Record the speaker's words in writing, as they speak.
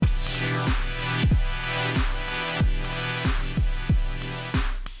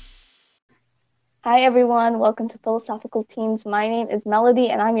Hi everyone, welcome to Philosophical Teens. My name is Melody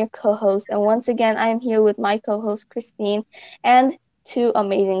and I'm your co-host. And once again, I am here with my co-host Christine and two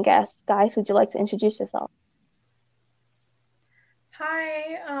amazing guests. Guys, would you like to introduce yourself?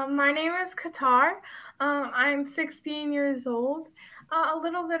 Hi, my name is Qatar. I'm 16 years old. A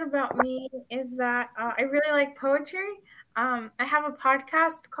little bit about me is that I really like poetry. I have a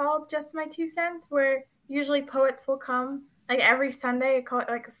podcast called Just My Two Cents where usually poets will come like every Sunday. I call it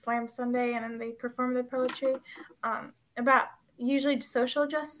like a slam Sunday, and then they perform their poetry about usually social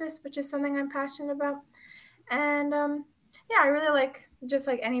justice, which is something I'm passionate about. And yeah, I really like just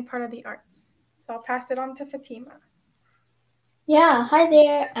like any part of the arts. So I'll pass it on to Fatima. Yeah, hi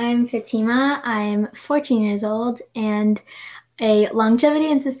there. I'm Fatima. I'm 14 years old and a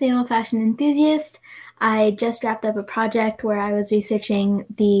longevity and sustainable fashion enthusiast. I just wrapped up a project where I was researching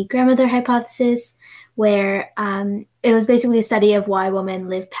the grandmother hypothesis, where it was basically a study of why women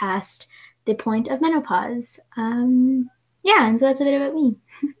live past the point of menopause. Yeah, and so that's a bit about me.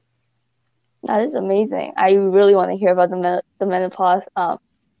 That is amazing. I really want to hear about the menopause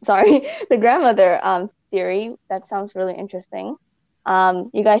sorry, the grandmother theory. That sounds really interesting.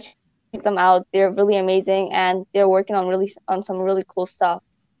 You guys should check them out. They're really amazing and they're working on some really cool stuff.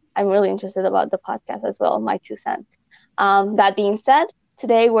 I'm really interested about the podcast as well, my two cents. That being said,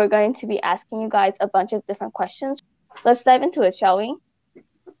 today we're going to be asking you guys a bunch of different questions. Let's dive into it, shall we?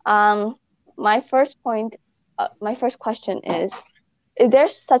 Um, my first point, my first question is there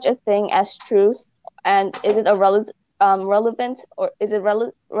such a thing as truth, and is it a relevant or is it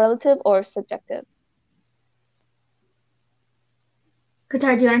relative or subjective?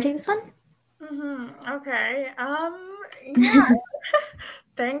 Qatar, do you want to take this one? Okay. Yeah.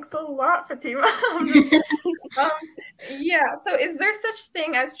 Thanks a lot, Fatima. um, yeah. So, is there such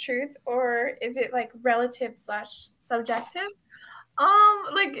thing as truth, or is it like relative slash subjective?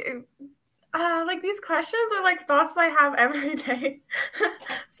 Like, like these questions are like thoughts I have every day.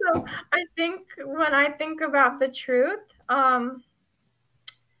 So, I think when I think about the truth, well,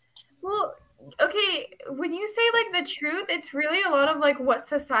 okay, when you say like the truth, it's really a lot of like what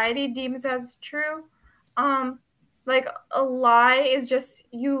society deems as true. Um, like a lie is just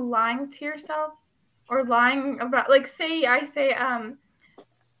you lying to yourself or lying about like say I say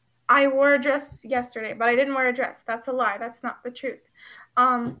I wore a dress yesterday, but I didn't wear a dress. That's a lie. That's not the truth.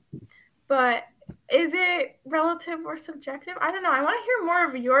 Um, but is it relative or subjective? I don't know. I want to hear more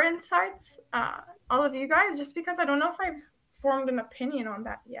of your insights, all of you guys, just because I don't know if I've formed an opinion on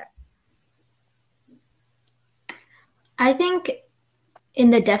that yet. I think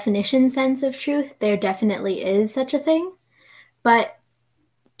in the definition sense of truth, there definitely is such a thing, but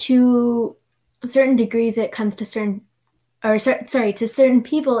to certain degrees, it comes to certain sorry, to certain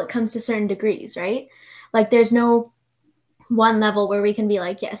people, it comes to certain degrees, right? Like there's no one level where we can be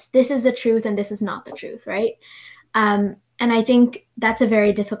like, yes, this is the truth and this is not the truth, right? And I think that's a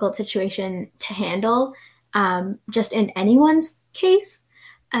very difficult situation to handle, just in anyone's case.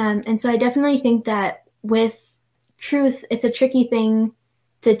 And so I definitely think that with truth, it's a tricky thing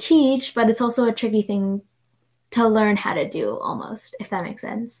to teach, but it's also a tricky thing to learn how to do almost, if that makes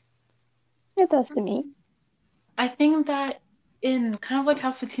sense. It does to me. I think that in kind of like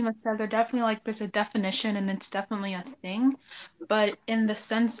how Fatima said, there's a definition and it's definitely a thing, but in the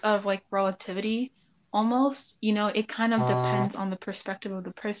sense of like relativity, almost, it kind of depends on the perspective of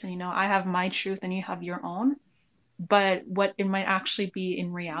the person. I have my truth and you have your own, but what it might actually be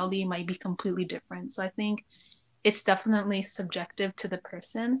in reality might be completely different. So I think it's definitely subjective to the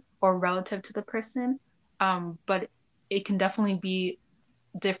person or relative to the person, but it can definitely be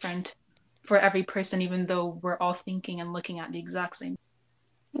different for every person, even though we're all thinking and looking at the exact same.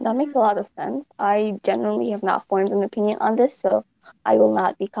 That makes a lot of sense. I generally have not formed an opinion on this, so I will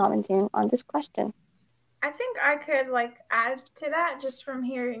not be commenting on this question. I think I could like add to that just from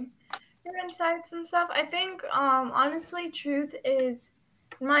hearing your insights and stuff. I think honestly truth is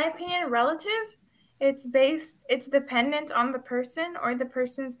in my opinion relative. It's dependent on the person or the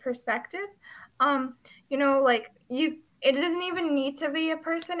person's perspective. Like you it doesn't even need to be a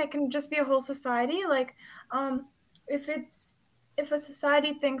person. It can just be a whole society. Like um if it's if a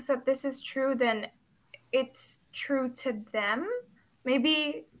society thinks that this is true, then it's true to them.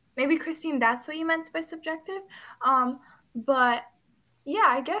 Maybe Christine, that's what you meant by subjective. But yeah,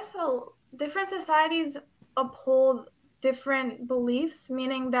 I guess different societies uphold different beliefs,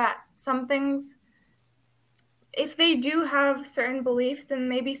 meaning that some things, if they do have certain beliefs, then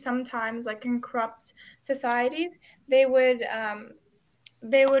maybe sometimes, like in corrupt societies, they would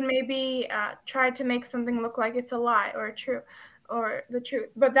maybe try to make something look like it's a lie or true, or the truth,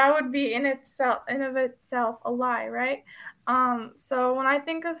 but that would be in of itself a lie, right? So when I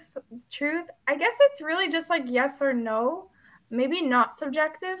think of truth, I guess it's really just like yes or no, maybe not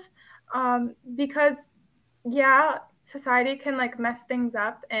subjective, because yeah, society can like mess things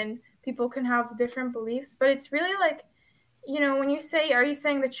up and people can have different beliefs, but it's really like, when you say, are you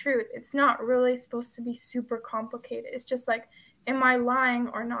saying the truth? It's not really supposed to be super complicated. It's just like, am I lying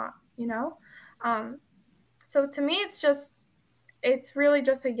or not? Um, so to me, it's really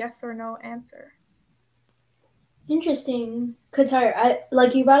just a yes or no answer. Interesting. Because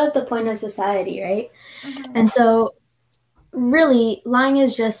like you brought up the point of society, right? Mm-hmm. And so really lying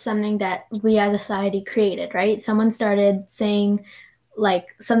is just something that we as a society created, right? Someone started saying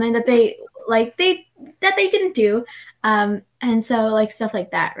like something that they didn't do. And so like stuff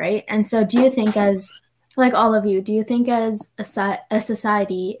like that, right? And so do you think as like all of you, do you think as a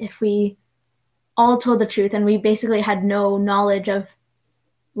society, if we all told the truth and we basically had no knowledge of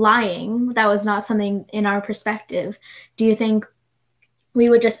lying, that was not something in our perspective, do you think we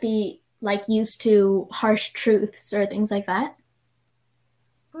would just be like used to harsh truths or things like that?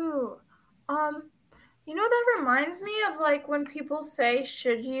 Ooh, that reminds me of like when people say,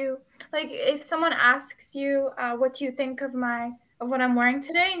 should you, like if someone asks you, what do you think of what I'm wearing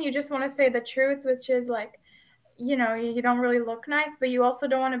today? And you just want to say the truth, which is like, you don't really look nice, but you also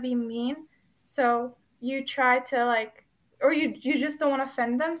don't want to be mean. So you try to like, or you just don't want to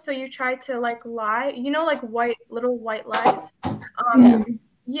offend them. So you try to like lie, like little white lies. Yeah.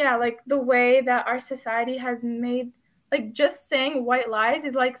 Yeah, like the way that our society has made, like just saying white lies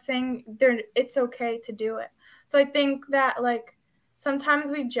is like saying it's okay to do it. So I think that like sometimes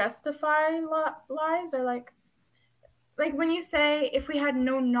we justify lies, or like when you say, if we had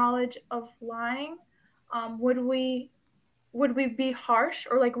no knowledge of lying, would we be harsh,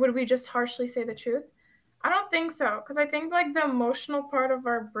 or like would we just harshly say the truth? I don't think so, because I think like the emotional part of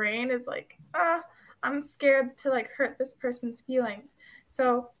our brain is like, I'm scared to like hurt this person's feelings.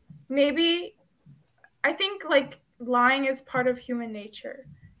 So maybe I think like lying is part of human nature.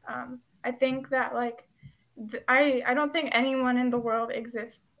 I think that like I don't think anyone in the world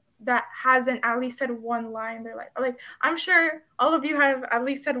exists that hasn't at least said one lie in their life. Like I'm sure all of you have at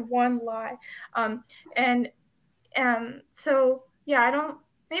least said one lie, and so yeah, I don't.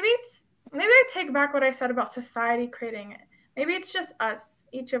 Maybe I take back what I said about society creating it. Maybe it's just us,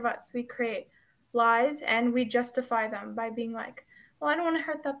 each of us. We create lies and we justify them by being like, well, I don't want to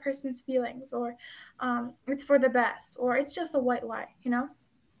hurt that person's feelings, or it's for the best, or it's just a white lie.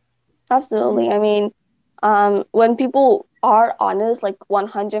 Absolutely. I mean, when people are honest, like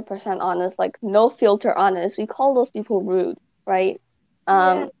 100% honest, like no filter honest, we call those people rude, right?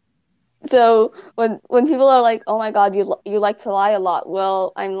 Yeah. So when people are like, "Oh my God, you like to lie a lot,"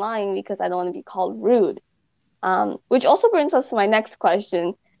 well, I'm lying because I don't want to be called rude. Which also brings us to my next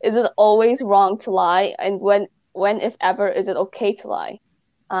question: is it always wrong to lie, and when if ever is it okay to lie?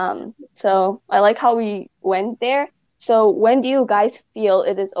 So I like how we went there. So when do you guys feel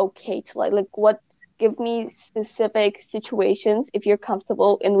it is okay to lie? Like what? Give me specific situations if you're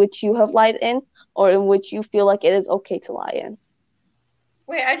comfortable in which you have lied in, or in which you feel like it is okay to lie in.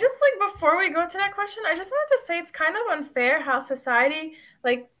 Wait, I just like before we go to that question, I just wanted to say it's kind of unfair how society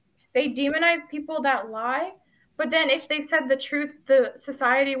like they demonize people that lie, but then if they said the truth, the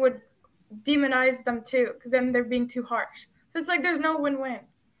society would demonize them too, because then they're being too harsh. So it's like there's no win-win.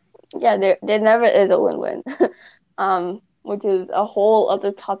 Yeah, there never is a win-win. Which is a whole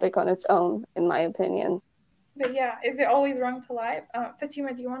other topic on its own, in my opinion. But yeah, is it always wrong to lie?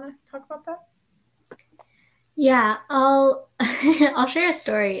 Fatima, do you want to talk about that? Yeah, I'll I'll share a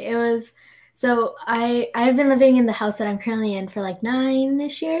story. It was so I've been living in the house that I'm currently in for like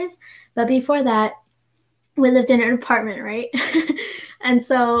 9-ish years, but before that, we lived in an apartment, right? And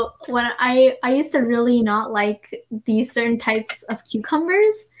so when I used to really not like these certain types of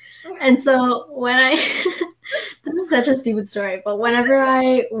cucumbers. And so when I this is such a stupid story, but whenever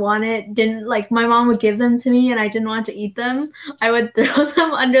I didn't like my mom would give them to me and I didn't want to eat them, I would throw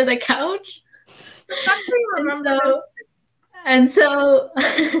them under the couch. And so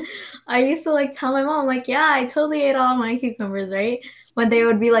I used to like tell my mom, like, yeah, I totally ate all my cucumbers, right? When they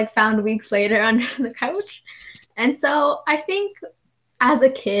would be like found weeks later under the couch. And so I think as a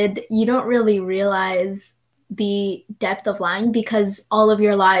kid, you don't really realize the depth of lying because all of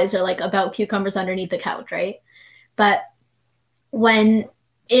your lies are like about cucumbers underneath the couch, right? But when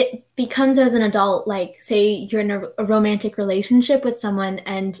it becomes as an adult, like say you're in a romantic relationship with someone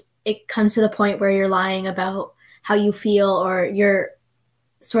and it comes to the point where you're lying about how you feel or you're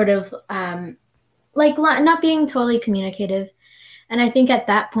sort of like not being totally communicative. And I think at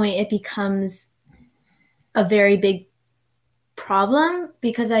that point it becomes a very big problem,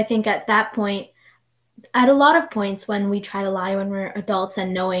 because I think at that point, at a lot of points when we try to lie when we're adults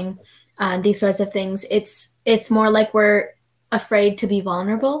and knowing these sorts of things, it's more like we're afraid to be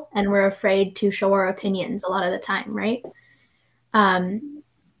vulnerable and we're afraid to show our opinions a lot of the time, right?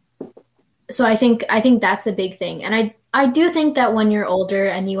 So I think that's a big thing. And I do think that when you're older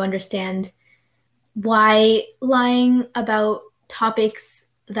and you understand why lying about topics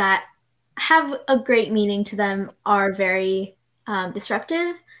that have a great meaning to them are very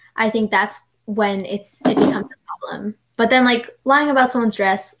disruptive, I think that's when it becomes a problem. But then, like, lying about someone's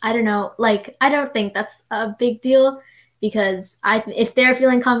dress, I don't know, like, I don't think that's a big deal, because if they're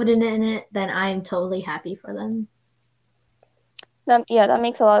feeling confident in it, then I'm totally happy for them. Yeah, that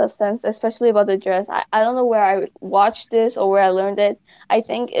makes a lot of sense, especially about the dress. I don't know where I watched this or where I learned it. I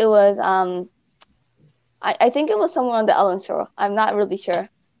think it was I think it was somewhere on the Ellen show. I'm not really sure.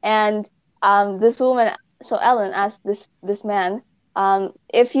 And this woman, so Ellen asked this man,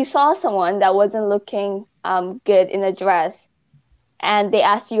 if you saw someone that wasn't looking good in a dress, and they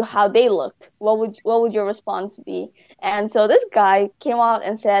asked you how they looked, what would your response be? And so this guy came out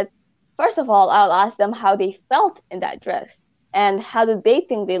and said, first of all, I'll ask them how they felt in that dress and how did they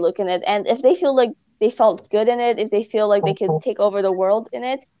think they look in it, and if they feel like they felt good in it, if they feel like they could take over the world in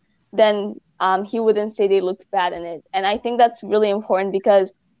it, then he wouldn't say they looked bad in it. And I think that's really important,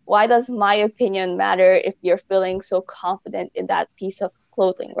 because why does my opinion matter if you're feeling so confident in that piece of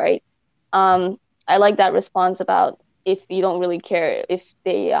clothing, right? I like that response about if you don't really care if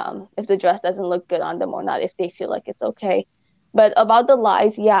the dress doesn't look good on them or not, if they feel like it's okay. But about the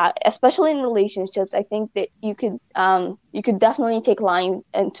lies, yeah, especially in relationships, I think that you could definitely take lying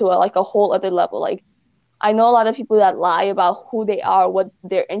into a whole other level. Like, I know a lot of people that lie about who they are, what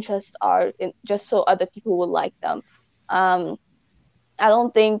their interests are, just so other people will like them. I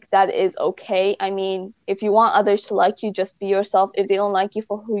don't think that is okay. I mean, if you want others to like you, just be yourself. If they don't like you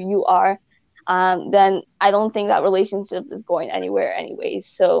for who you are, then I don't think that relationship is going anywhere anyways.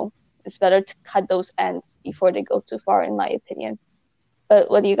 So it's better to cut those ends before they go too far, in my opinion.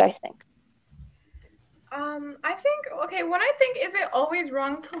 But what do you guys think? I think, okay, when I think, is it always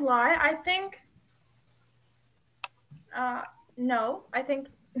wrong to lie? I think, no. I think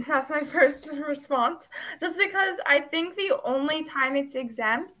that's my first response. Just because I think the only time it's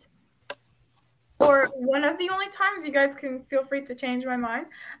exempt, or one of the only times, you guys can feel free to change my mind,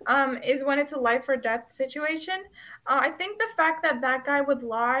 is when it's a life or death situation. I think the fact that that guy would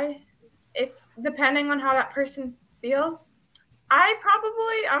lie, if depending on how that person feels, I'm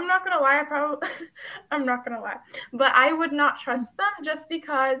not gonna lie, I'm not gonna lie, but I would not trust them, just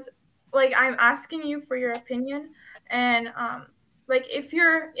because, like, I'm asking you for your opinion, and like,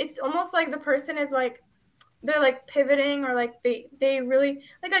 it's almost like the person is like, they're like pivoting, or like they really,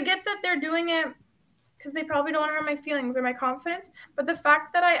 like, I get that they're doing it because they probably don't want to hurt my feelings or my confidence. But the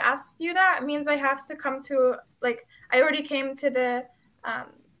fact that I asked you that means I have to come to, like, I already came to the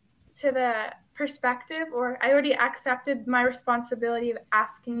perspective, or I already accepted my responsibility of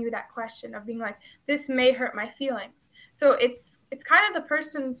asking you that question, of being like, this may hurt my feelings. So it's kind of the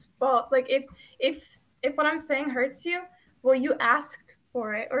person's fault. Like, if what I'm saying hurts you, well, you asked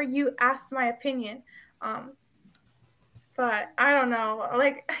for it, or you asked my opinion. But I don't know,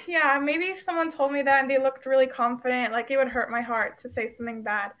 like, yeah, maybe if someone told me that and they looked really confident, like, it would hurt my heart to say something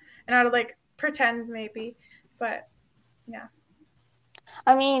bad, and I would, like, pretend maybe, but yeah.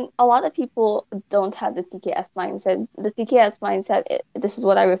 I mean, a lot of people don't have the TKS mindset. The TKS mindset, this is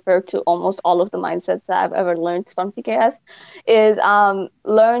what I refer to almost all of the mindsets that I've ever learned from TKS, is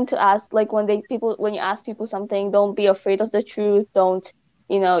learn to ask, like, when you ask people something, don't be afraid of the truth. Don't,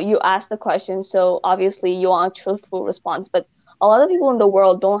 you ask the question, so obviously you want a truthful response. But a lot of people in the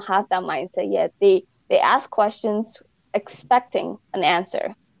world don't have that mindset yet. They ask questions expecting an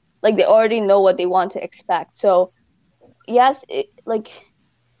answer. Like, they already know what they want to expect. So yes,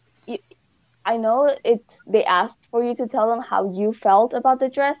 I know they asked for you to tell them how you felt about the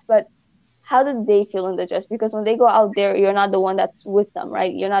dress, but how did they feel in the dress? Because when they go out there, you're not the one that's with them,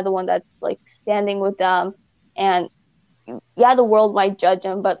 right? You're not the one that's, like, standing with them. And yeah, the world might judge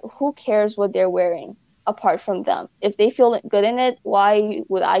them, but who cares what they're wearing apart from them? If they feel good in it, why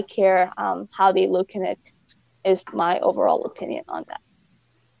would I care how they look in it, is my overall opinion on that.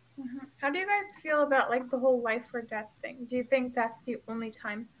 Mm-hmm. How do you guys feel about, like, the whole life or death thing? Do you think that's the only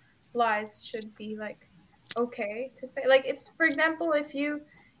time lies should be, like, okay to say? Like, it's, for example, if you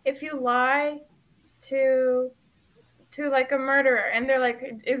lie to like a murderer, and they're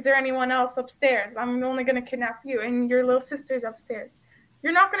like, is there anyone else upstairs? I'm only gonna kidnap you, and your little sister's upstairs.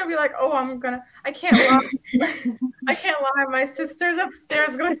 You're not gonna be like, oh, I can't lie. I can't lie. My sister's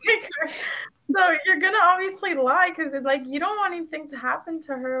upstairs. Gonna take her. So you're gonna obviously lie because like you don't want anything to happen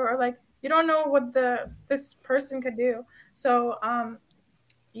to her, or like you don't know what this person could do. So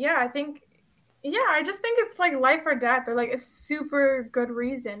yeah, I just think it's like life or death, or like a super good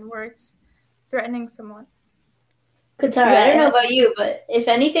reason where it's threatening someone. Katara, I don't know about you, but if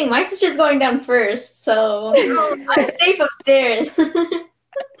anything, my sister's going down first, so I'm safe upstairs.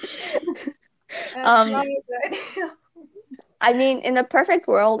 I mean, in a perfect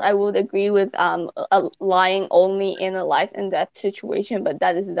world, I would agree with lying only in a life and death situation, but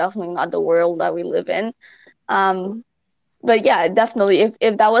that is definitely not the world that we live in. But yeah, definitely,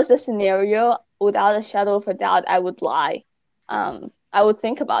 if that was the scenario, without a shadow of a doubt, I would lie. I would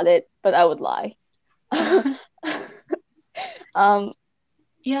think about it, but I would lie.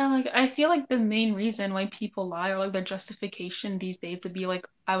 Yeah, like I feel like the main reason why people lie, or like the justification these days, would be like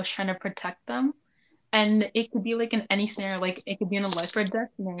I was trying to protect them. And it could be like in any scenario, like it could be in a life or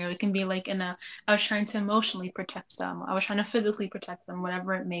death scenario. It can be like I was trying to emotionally protect them. I was trying to physically protect them,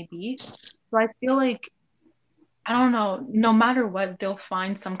 whatever it may be. So I feel like, I don't know, no matter what, they'll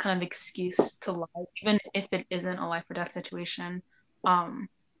find some kind of excuse to lie, even if it isn't a life or death situation.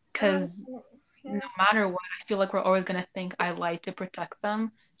 Because no matter what, I feel like we're always gonna think I lied to protect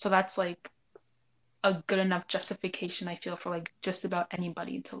them. So that's like a good enough justification, I feel, for like just about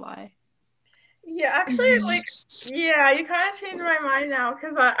anybody to lie. Yeah, actually, like, yeah, you kind of changed my mind now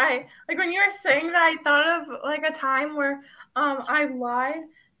because I like when you were saying that, I thought of like a time where I lied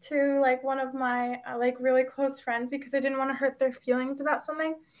to like one of my like really close friends because I didn't want to hurt their feelings about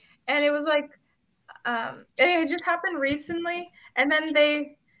something, and it was like it just happened recently, and then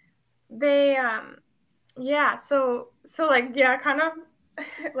they yeah, so like yeah, kind of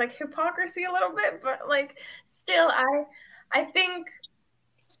like hypocrisy a little bit, but like still I think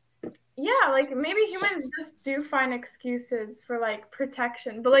yeah, like maybe humans just do find excuses for like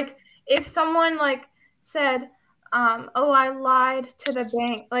protection. But like if someone like said, oh, I lied to the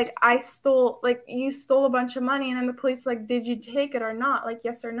bank, like I stole, like you stole a bunch of money, and then the police like, did you take it or not? Like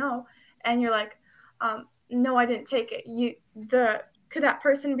yes or no, and you're like, no, I didn't take it. Could that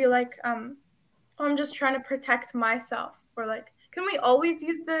person be like, oh, I'm just trying to protect myself, or like, can we always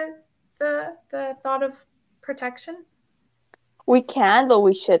use the thought of protection? We can, but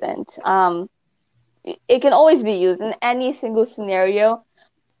we shouldn't. It can always be used in any single scenario.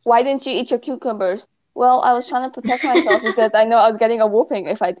 Why didn't you eat your cucumbers? Well, I was trying to protect myself because I know I was getting a whooping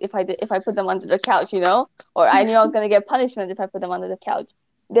if I put them under the couch, or I knew I was gonna get punishment if I put them under the couch.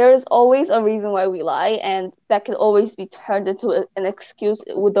 There is always a reason why we lie, and that can always be turned into an excuse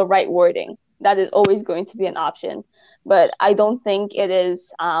with the right wording. That is always going to be an option, but I don't think it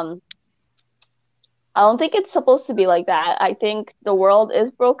is. I don't think it's supposed to be like that. I think the world is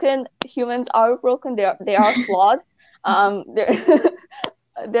broken. Humans are broken. They are flawed. They're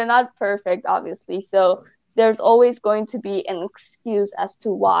they're not perfect, obviously. So there's always going to be an excuse as to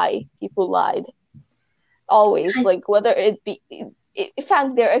why people lied. Always, like whether it be, in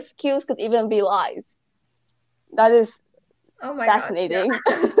fact, their excuse could even be lies. That is fascinating. God,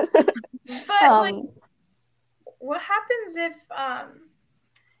 yeah. But like, what happens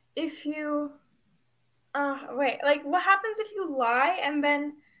if you wait, like what happens if you lie and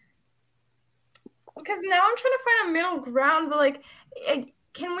then, because now I'm trying to find a middle ground, but like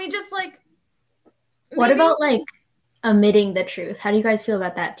can we just like what about like omitting the truth? How do you guys feel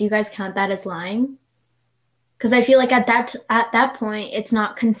about that? Do you guys count that as lying? Because I feel like at that point it's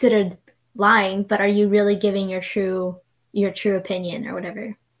not considered lying, but are you really giving your true opinion or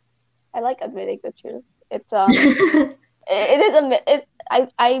whatever? I like admitting the truth.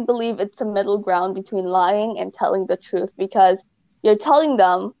 I believe it's a middle ground between lying and telling the truth, because you're telling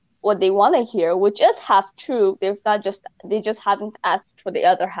them what they want to hear, which is half true. They just haven't asked for the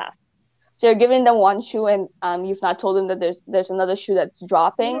other half. So you're giving them one shoe, and you've not told them that there's another shoe that's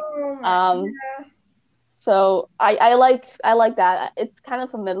dropping. Yeah. So I like that. It's kind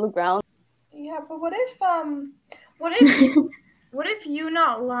of a middle ground. Yeah, but what if you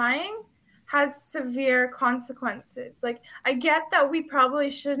not lying has severe consequences? Like, I get that we probably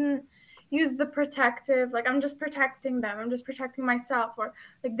shouldn't use the protective, like, I'm just protecting them, I'm just protecting myself, or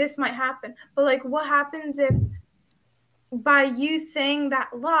like this might happen. But like, what happens if by you saying that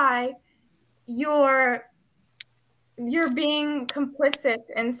lie, you're being complicit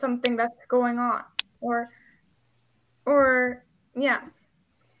in something that's going on, or yeah.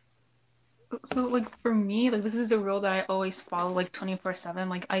 So like for me, like this is a rule that I always follow like 24/7.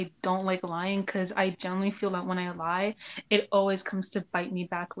 Like I don't like lying because I generally feel that when I lie, it always comes to bite me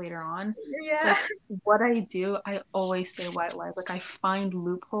back later on. Yeah. So what I do, I always say white lies. Like I find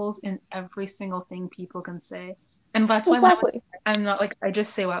loopholes in every single thing people can say. And that's why when I was in high I'm not like, I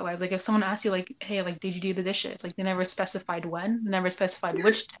just say white lies. Like if someone asks you like, hey, like did you do the dishes? Like they never specified when, they never specified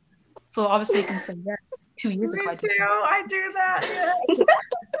which. So obviously you can say yeah, 2 years ago Me I did too. that. I do that. Yeah.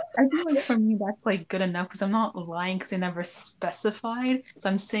 I feel like for me that's like good enough because I'm not lying because they never specified. So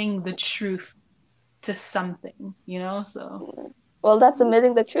I'm saying the truth to something, you know? So Well, that's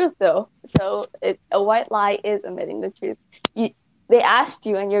admitting the truth, though. So a white lie is admitting the truth. They asked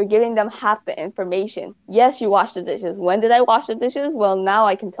you, and you're giving them half the information. Yes, you washed the dishes. When did I wash the dishes? Well, now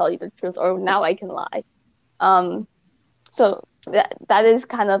I can tell you the truth, or now I can lie. So that is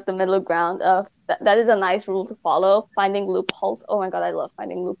kind of the middle ground of that is a nice rule to follow. Finding loopholes. Oh my God, I love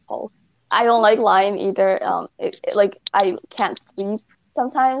finding loopholes. I don't like lying either. Like I can't sleep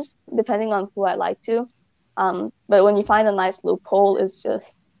sometimes, depending on who I like to. But when you find a nice loophole, it's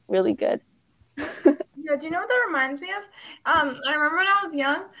just really good. Yeah, do you know what that reminds me of? I remember when I was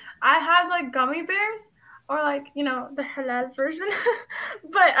young, I had like gummy bears, or like, the halal version.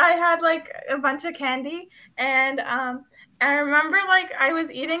 But I had like a bunch of candy, and I remember like I was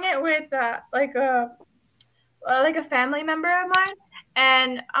eating it with like a family member of mine,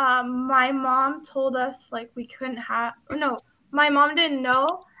 and my mom told us like we couldn't have. Or no, my mom didn't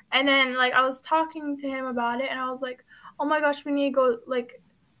know, and then like I was talking to him about it, and I was like, "Oh my gosh, we need to go like."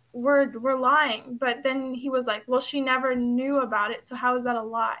 We're lying." But then he was like, well, she never knew about it, so how is that a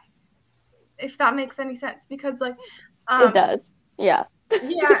lie? If that makes any sense. Because like It does. Yeah. yeah,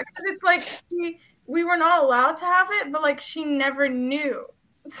 because it's like we were not allowed to have it, but like she never knew.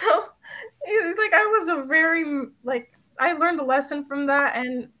 So like I was a very like I learned a lesson from that,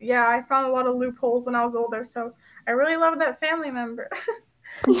 and yeah, I found a lot of loopholes when I was older, so I really love that family member.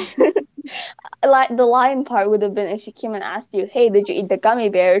 Like the lying part would have been if she came and asked you, "Hey, did you eat the gummy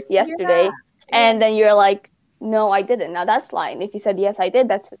bears yesterday?" Yeah, And then you're like, "No, I didn't." Now that's lying. If you said, "Yes, I did,"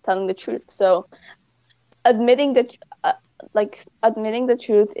 that's telling the truth. So admitting the admitting the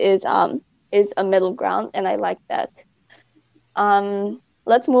truth is a middle ground, and I like that.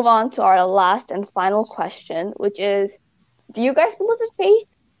 Let's move on to our last and final question, which is, do you guys believe in fate,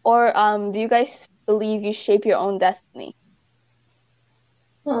 or do you guys believe you shape your own destiny?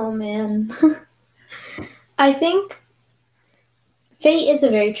 Oh man. I think fate is a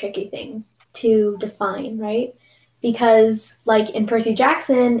very tricky thing to define, right? Because like in Percy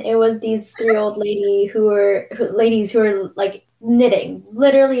Jackson, it was these three old ladies who were like knitting,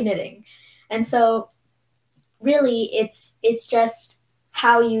 literally knitting. And so really it's just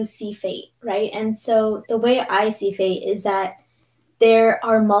how you see fate, right? And so the way I see fate is that there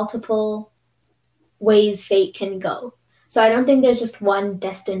are multiple ways fate can go. So I don't think there's just one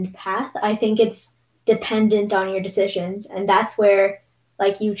destined path. I think it's dependent on your decisions, and that's where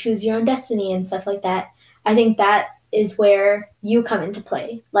like you choose your own destiny and stuff like that. I think that is where you come into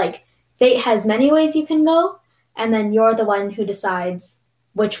play. Like fate has many ways you can go, and then you're the one who decides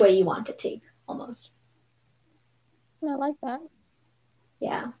which way you want to take almost. I like that.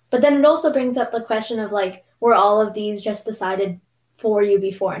 Yeah. But then it also brings up the question of like, were all of these just decided for you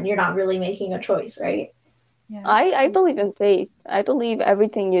before and you're not really making a choice, right? yeah. I believe in faith. I believe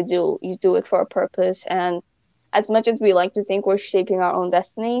everything you do it for a purpose. And as much as we like to think we're shaping our own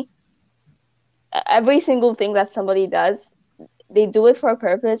destiny, every single thing that somebody does, they do it for a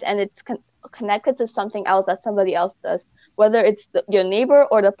purpose, and it's connected to something else that somebody else does, whether it's your neighbor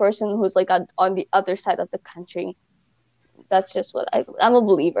or the person who's like on the other side of the country. That's just what I'm a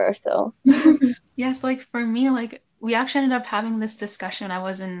believer. So Yes, like for me, like we actually ended up having this discussion when I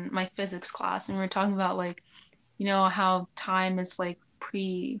was in my physics class, and we were talking about like, how time is like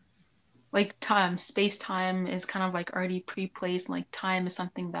space time is kind of like already pre-placed, and like time is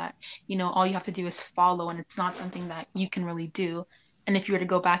something that, all you have to do is follow, and it's not something that you can really do. And if you were to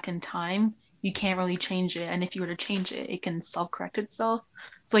go back in time, you can't really change it. And if you were to change it, it can self-correct itself.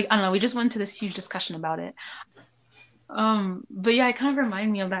 So like, I don't know, we just went into this huge discussion about it. But yeah, it kind of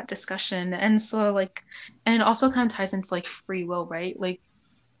reminded me of that discussion. And so like, and it also kind of ties into like free will, right? Like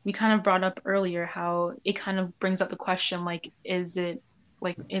we kind of brought up earlier how it kind of brings up the question, like, is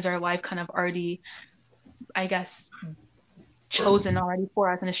our life kind of already, I guess, chosen already for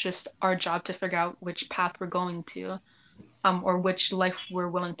us, and it's just our job to figure out which path we're going to, or which life we're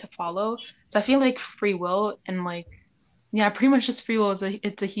willing to follow. So I feel like free will and like, yeah, pretty much just free will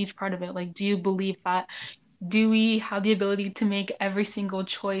it's a huge part of it. Like, do you believe that? Do we have the ability to make every single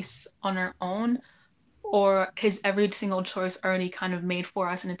choice on our own? Or is every single choice already kind of made for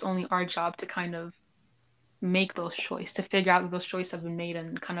us, and it's only our job to kind of make those choices, to figure out that those choices have been made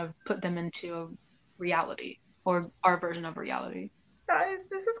and kind of put them into reality, or our version of reality? Guys,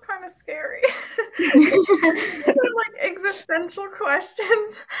 this is kind of scary. Like existential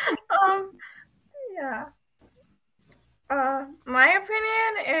questions. Yeah. My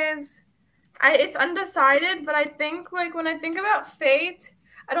opinion is it's undecided, but I think like when I think about fate,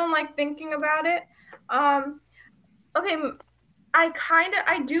 I don't like thinking about it. Okay,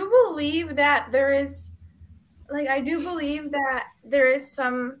 I do believe that there is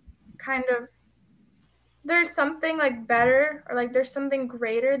some kind of there's something like better or like there's something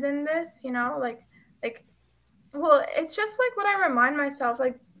greater than this, like well, it's just like what I remind myself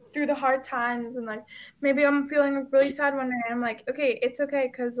like through the hard times and like maybe I'm feeling like really sad one day and I'm like, okay, it's okay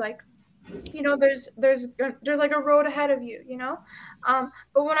because like there's like a road ahead of you,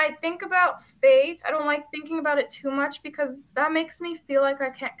 but when I think about fate, I don't like thinking about it too much because that makes me feel like I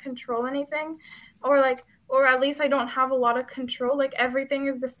can't control anything, or at least I don't have a lot of control, like everything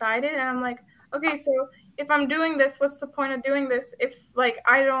is decided and I'm like, okay, so if I'm doing this, what's the point of doing this if like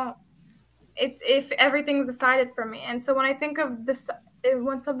I don't it's if everything's decided for me. And so when I think of this,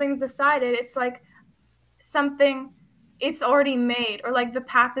 when something's decided, it's like something it's already made or like the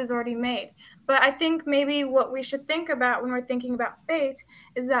path is already made. But I think maybe what we should think about when we're thinking about fate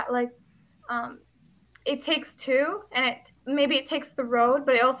is that like um, it takes two, and it takes the road,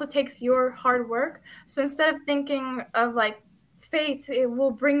 but it also takes your hard work. So instead of thinking of like fate, it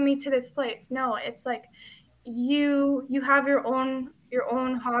will bring me to this place. No, it's like you have your own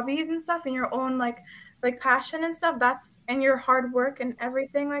hobbies and stuff and your own like passion and stuff, that's and your hard work and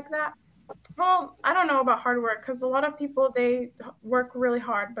everything like that. Well, I don't know about hard work because a lot of people they work really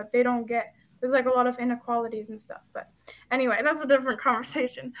hard, but they don't get. There's like a lot of inequalities and stuff. But anyway, that's a different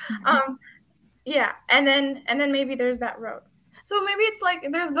conversation. Yeah, and then maybe there's that road. So maybe it's like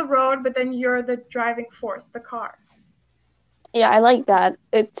there's the road, but then you're the driving force, the car. Yeah, I like that.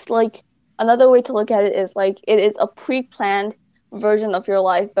 It's like another way to look at it is like it is a pre-planned version of your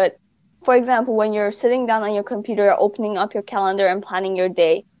life. But for example, when you're sitting down on your computer, opening up your calendar and planning your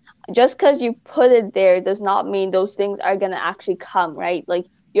day, just because you put it there does not mean those things are gonna actually come, right? Like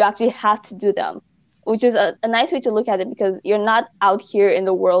you actually have to do them, which is a nice way to look at it because you're not out here in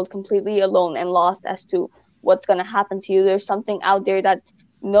the world completely alone and lost as to what's gonna happen to you. There's something out there that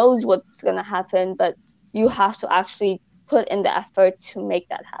knows what's gonna happen, but you have to actually put in the effort to make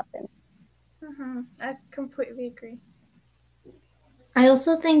that happen. I completely agree. I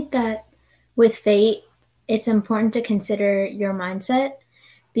also think that with fate, it's important to consider your mindset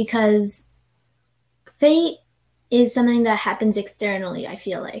because fate is something that happens externally, I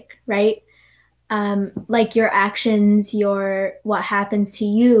feel like, right? Like your actions, what happens to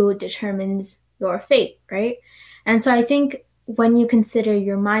you determines your fate, right? And so I think when you consider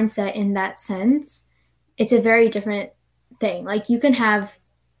your mindset in that sense, it's a very different thing. Like you can have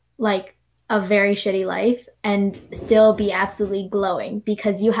like a very shitty life and still be absolutely glowing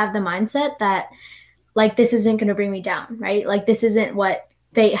because you have the mindset that like this isn't going to bring me down, right? Like this isn't what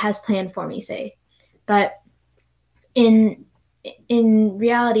fate has planned for me, say. But in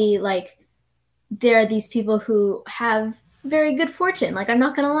reality, like there are these people who have very good fortune, like I'm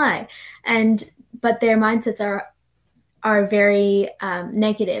not going to lie, but their mindsets are very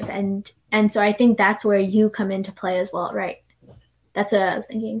negative, and so I think that's where you come into play as well, right? That's what I was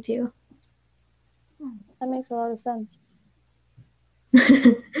thinking too. That makes a lot of sense.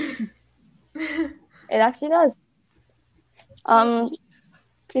 It actually does.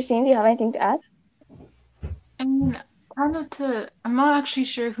 Christine, do you have anything to add? I mean, I'm not actually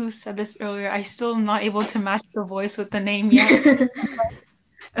sure who said this earlier. I still am not able to match the voice with the name yet.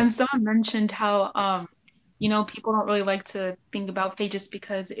 And someone mentioned how, people don't really like to think about fate just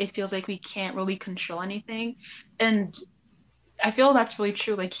because it feels like we can't really control anything. And I feel that's really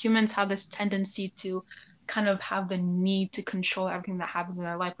true. Like humans have this tendency to kind of have the need to control everything that happens in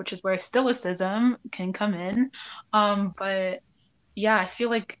their life, which is where stoicism can come in. But yeah, I feel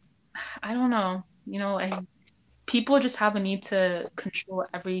like I don't know, people just have a need to control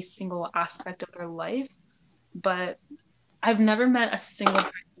every single aspect of their life. But I've never met a single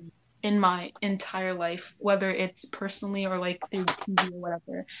person in my entire life, whether it's personally or like through TV or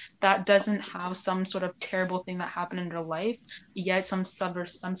whatever, that doesn't have some sort of terrible thing that happened in their life, yet some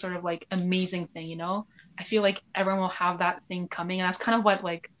sort of like amazing thing. I feel like everyone will have that thing coming, and that's kind of what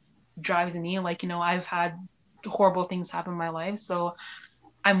like drives me. Like, I've had horrible things happen in my life, so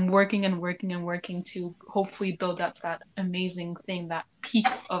I'm working and working and working to hopefully build up that amazing thing, that peak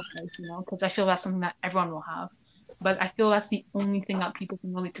of life, because I feel that's something that everyone will have. But I feel that's the only thing that people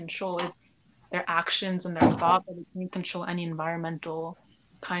can really control. It's their actions and their thought, but they can't control any environmental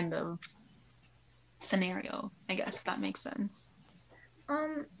kind of scenario, I guess, if that makes sense.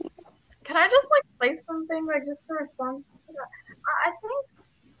 Can I just like say something like just to respond to that? I think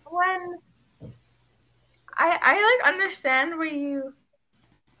when I like understand what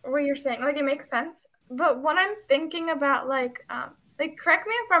you're saying, like it makes sense, but what I'm thinking about, like correct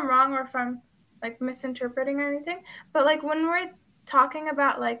me if I'm wrong or if I'm like misinterpreting anything, but like when we're talking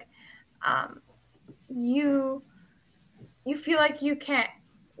about like um you you feel like you can't,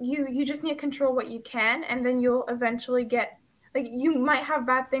 you just need to control what you can, and then you'll eventually get, like, you might have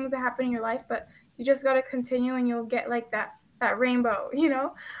bad things that happen in your life, but you just got to continue and you'll get like that rainbow,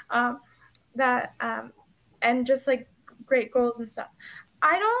 um that and just like great goals and stuff.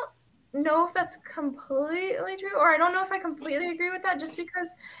 I don't know if that's completely true, or I don't know if I completely agree with that, just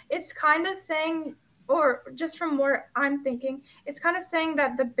because it's kind of saying, or just from what I'm thinking, it's kind of saying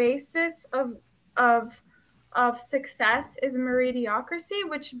that the basis of of success is mediocrity,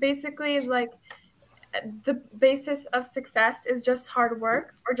 which basically is like the basis of success is just hard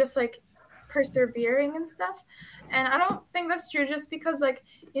work or just like persevering and stuff. And I don't think that's true, just because like,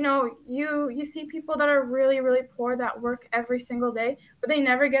 you see people that are really really poor that work every single day, but they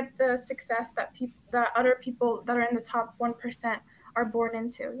never get the success that other people that are in the top 1% are born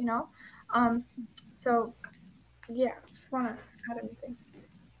into, um so yeah, just want to add anything.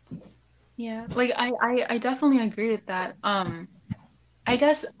 Yeah, like I definitely agree with that. I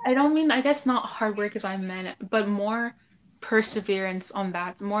guess I don't mean, I guess not hard work as I meant, but more perseverance on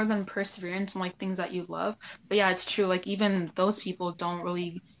that, more than perseverance on like things that you love. But yeah, it's true. Like even those people don't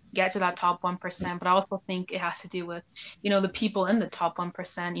really get to that top 1%. But I also think it has to do with, the people in the top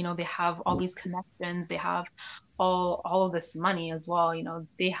 1%, they have all these connections, they have all of this money as well.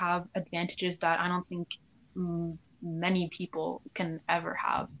 They have advantages that I don't think many people can ever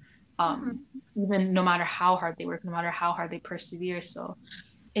have. Even no matter how hard they work, no matter how hard they persevere. So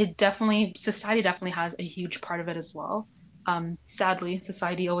society definitely has a huge part of it as well. Sadly,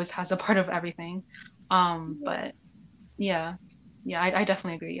 society always has a part of everything. But yeah, yeah, I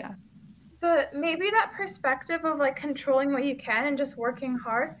definitely agree. Yeah. But maybe that perspective of like controlling what you can and just working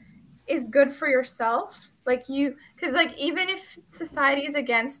hard is good for yourself. Like because like even if society is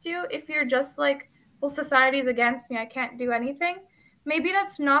against you, if you're just like, well, society is against me, I can't do anything. Maybe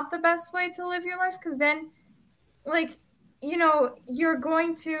that's not the best way to live your life, because then, like, you're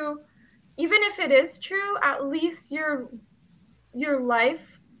going to, even if it is true, at least your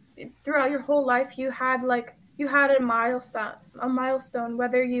life, throughout your whole life, you had a milestone,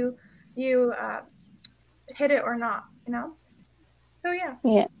 whether you hit it or not. So yeah.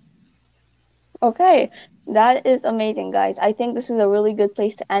 Yeah. Okay, that is amazing, guys. I think this is a really good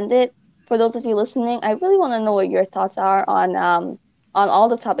place to end it. For those of you listening, I really want to know what your thoughts are on all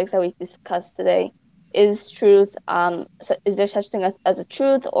the topics that we discussed today. Is truth is there such thing as a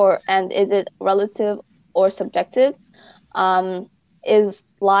truth, and is it relative or subjective? Um, is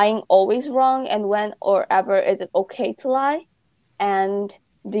lying always wrong, and when or ever is it okay to lie? And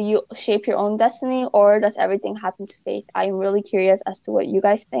do you shape your own destiny, or does everything happen to fate? I'm really curious as to what you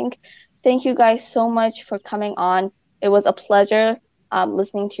guys think. Thank you guys so much for coming on. It was a pleasure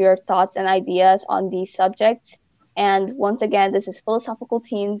listening to your thoughts and ideas on these subjects. And once again, this is Philosophical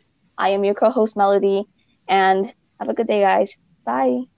Teens. I am your co host, Melody, and have a good day, guys. Bye.